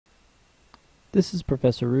This is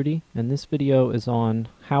Professor Rudy, and this video is on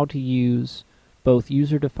how to use both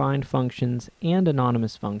user-defined functions and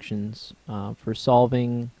anonymous functions for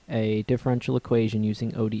solving a differential equation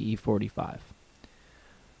using ODE 45.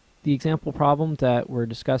 The example problem that we're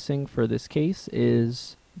discussing for this case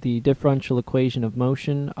is the differential equation of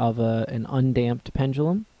motion of an undamped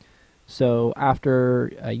pendulum. So after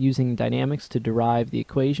using dynamics to derive the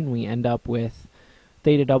equation, we end up with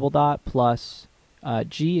theta double dot plus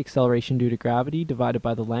g, acceleration due to gravity, divided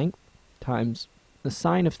by the length, times the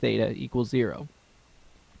sine of theta equals 0.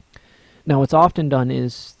 Now what's often done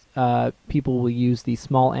is people will use the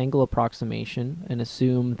small angle approximation and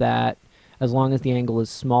assume that as long as the angle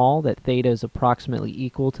is small, that theta is approximately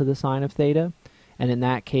equal to the sine of theta, and in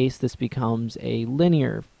that case this becomes a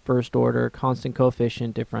linear first order constant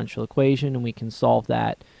coefficient differential equation, and we can solve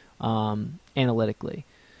that analytically.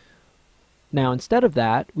 Now instead of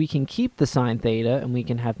that, we can keep the sine theta and we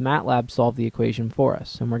can have MATLAB solve the equation for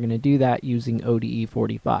us, and we're going to do that using ODE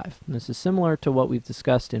 45. And this is similar to what we've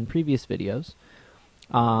discussed in previous videos,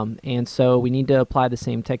 and so we need to apply the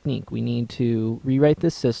same technique. We need to rewrite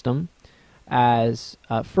this system as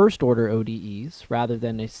first order ODEs rather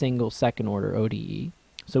than a single second order ODE.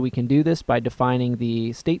 So we can do this by defining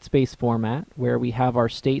the state space format, where we have our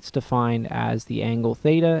states defined as the angle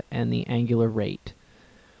theta and the angular rate.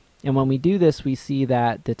 And when we do this, we see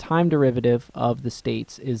that the time derivative of the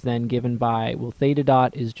states is then given by, well, theta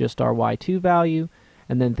dot is just our y2 value,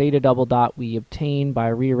 and then theta double dot we obtain by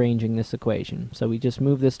rearranging this equation. So we just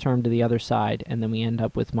move this term to the other side, and then we end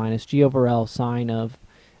up with minus g over L sine of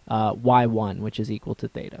y1, which is equal to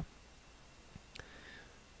theta.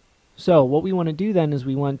 So what we want to do then is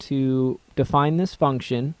we want to define this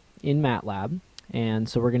function in MATLAB, and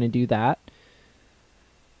so we're going to do that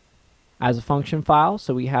as a function file.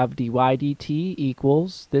 So we have dy dt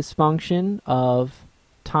equals this function of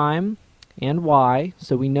time and y.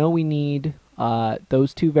 So we know we need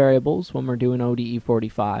those two variables when we're doing ODE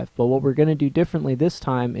 45. But what we're going to do differently this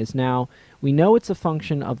time is now we know it's a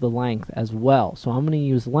function of the length as well. So I'm going to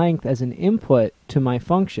use length as an input to my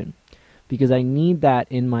function because I need that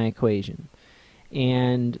in my equation.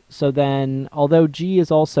 And so then, although g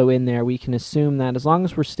is also in there, we can assume that as long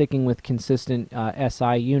as we're sticking with consistent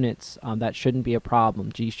SI units, that shouldn't be a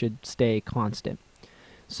problem. G should stay constant.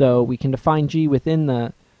 So we can define g within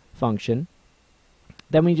the function.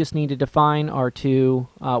 Then we just need to define our two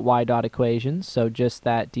y dot equations. So just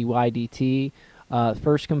that dy dt,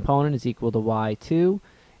 first component is equal to y2,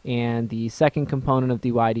 and the second component of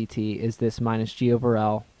dy dt is this minus g over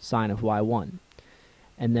L sine of y1.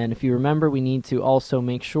 And then if you remember, we need to also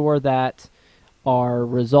make sure that our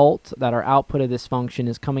result, that our output of this function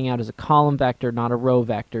is coming out as a column vector, not a row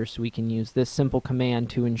vector, so we can use this simple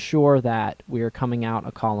command to ensure that we are coming out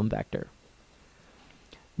a column vector.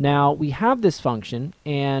 Now we have this function,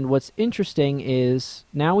 and what's interesting is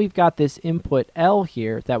now we've got this input L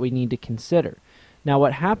here that we need to consider. Now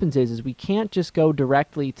what happens is we can't just go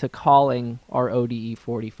directly to calling our ODE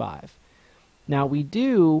 45. Now we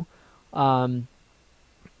do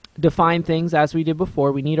define things as we did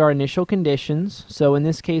before. We need our initial conditions. So in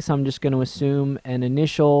this case, I'm just going to assume an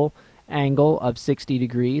initial angle of 60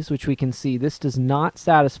 degrees, which we can see this does not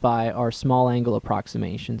satisfy our small angle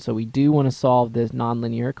approximation. So we do want to solve this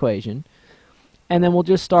nonlinear equation. And then we'll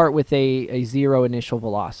just start with a zero initial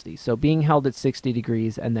velocity. So being held at 60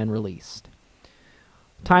 degrees and then released.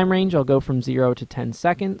 Time range, I'll go from 0 to 10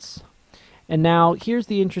 seconds. And now here's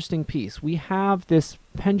the interesting piece. We have this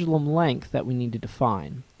pendulum length that we need to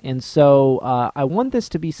define. And so I want this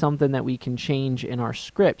to be something that we can change in our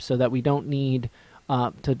script so that we don't need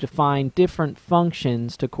to define different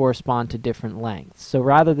functions to correspond to different lengths. So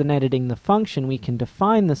rather than editing the function, we can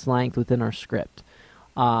define this length within our script.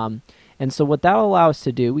 And so what that will allow us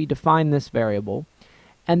to do, we define this variable,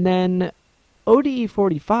 and then ODE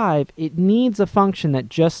 45, it needs a function that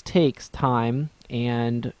just takes time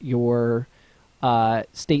and your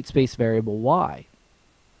state space variable y.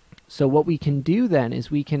 So what we can do then is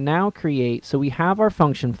we can now create, so we have our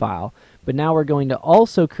function file, but now we're going to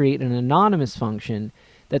also create an anonymous function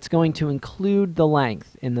that's going to include the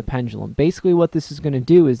length in the pendulum. Basically what this is going to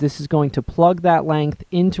do is this is going to plug that length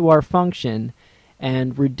into our function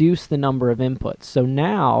and reduce the number of inputs. So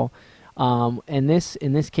now, in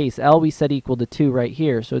this case, L we set equal to 2 right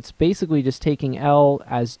here, so it's basically just taking L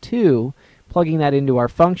as 2, plugging that into our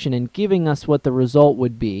function and giving us what the result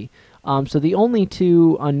would be. So the only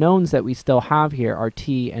two unknowns that we still have here are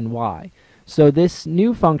t and y. So this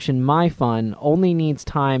new function, myFun, only needs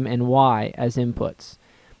time and y as inputs.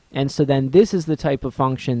 And so then this is the type of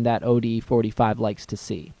function that ODE 45 likes to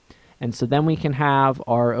see. And so then we can have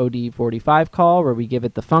our ODE45 call where we give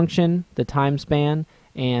it the function, the time span,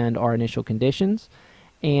 and our initial conditions.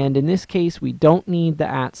 And in this case, we don't need the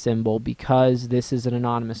 @ symbol because this is an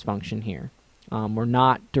anonymous function here. We're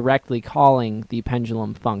not directly calling the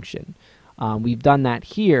pendulum function. We've done that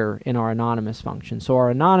here in our anonymous function. So our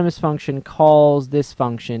anonymous function calls this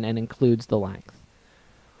function and includes the length.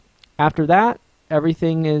 After that,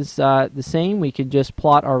 everything is the same. We can just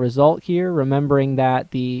plot our result here, remembering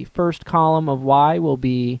that the first column of y will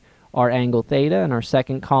be our angle theta, and our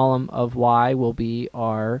second column of y will be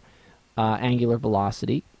our angular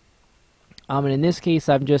velocity. And in this case,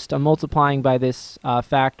 I'm multiplying by this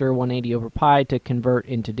factor 180 over pi to convert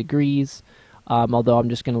into degrees, although I'm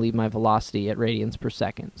just going to leave my velocity at radians per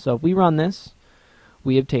second. So if we run this,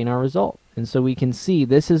 we obtain our result. And so we can see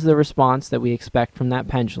this is the response that we expect from that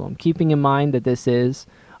pendulum, keeping in mind that this is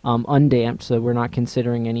undamped, so we're not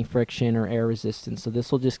considering any friction or air resistance, so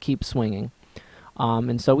this will just keep swinging.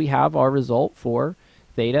 And so we have our result for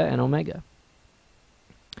theta and omega.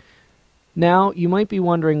 Now, you might be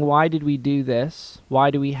wondering, why did we do this?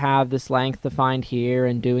 Why do we have this length defined here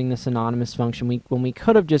and doing this anonymous function when we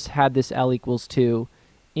could have just had this L equals 2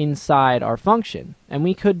 inside our function? And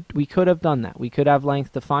we could have done that. We could have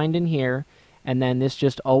length defined in here, and then this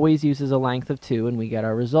just always uses a length of 2 and we get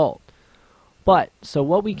our result. But, so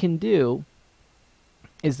what we can do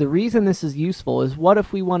is, the reason this is useful is, what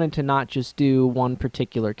if we wanted to not just do one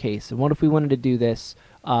particular case? And what if we wanted to do this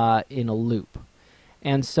in a loop?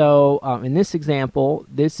 And so in this example,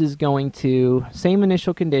 this is going to, same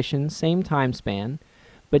initial conditions, same time span,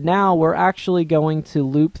 but now we're actually going to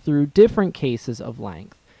loop through different cases of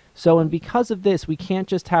length. So, and because of this, we can't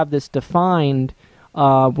just have this defined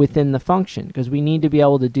within the function, because we need to be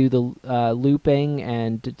able to do the looping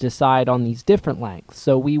and decide on these different lengths.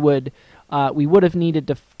 So we would have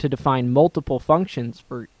needed to define multiple functions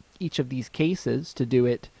for each of these cases to do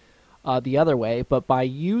it the other way, but by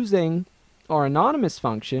using our anonymous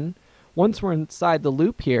function, once we're inside the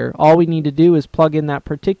loop here, all we need to do is plug in that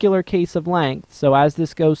particular case of length. So as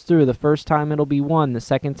this goes through, the first time it'll be 1, the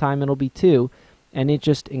second time it'll be 2, and it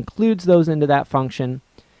just includes those into that function.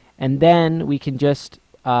 And then we can just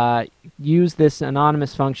use this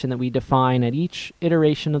anonymous function that we define at each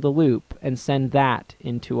iteration of the loop and send that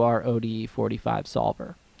into our ODE45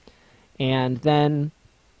 solver. And then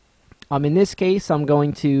in this case, I'm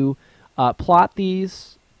going to plot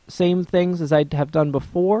these same things as I have done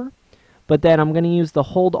before, but then I'm going to use the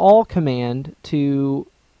hold all command to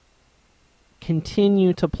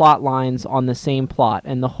continue to plot lines on the same plot.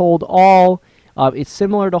 And the hold all, it's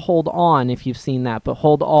similar to hold on if you've seen that, but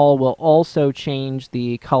hold all will also change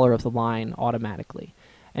the color of the line automatically.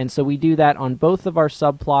 And so we do that on both of our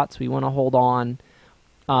subplots. We want to hold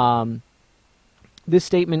on. This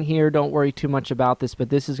statement here, don't worry too much about this, but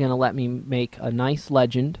this is going to let me make a nice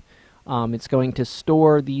legend. It's going to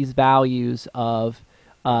store these values of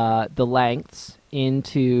the lengths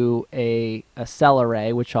into a cell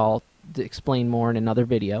array, which I'll explain more in another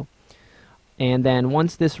video. And then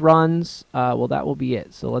once this runs, well, that will be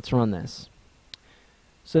it. So let's run this.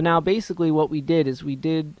 So now basically what we did is we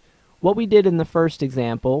did what we did in the first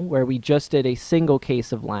example, where we just did a single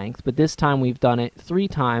case of length, but this time we've done it 3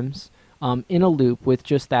 times in a loop with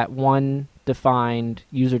just that one defined,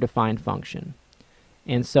 user-defined function.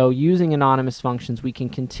 And so using anonymous functions, we can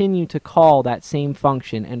continue to call that same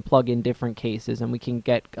function and plug in different cases, and we can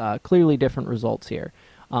get clearly different results here.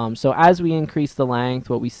 So as we increase the length,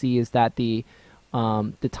 what we see is that the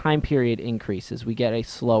time period increases. We get a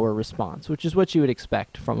slower response, which is what you would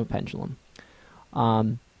expect from a pendulum.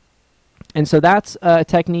 And so that's a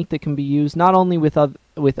technique that can be used not only with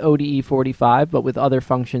ODE45, but with other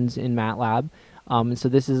functions in MATLAB. And so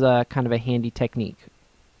this is a kind of a handy technique.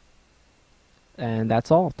 And that's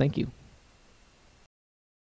all. Thank you.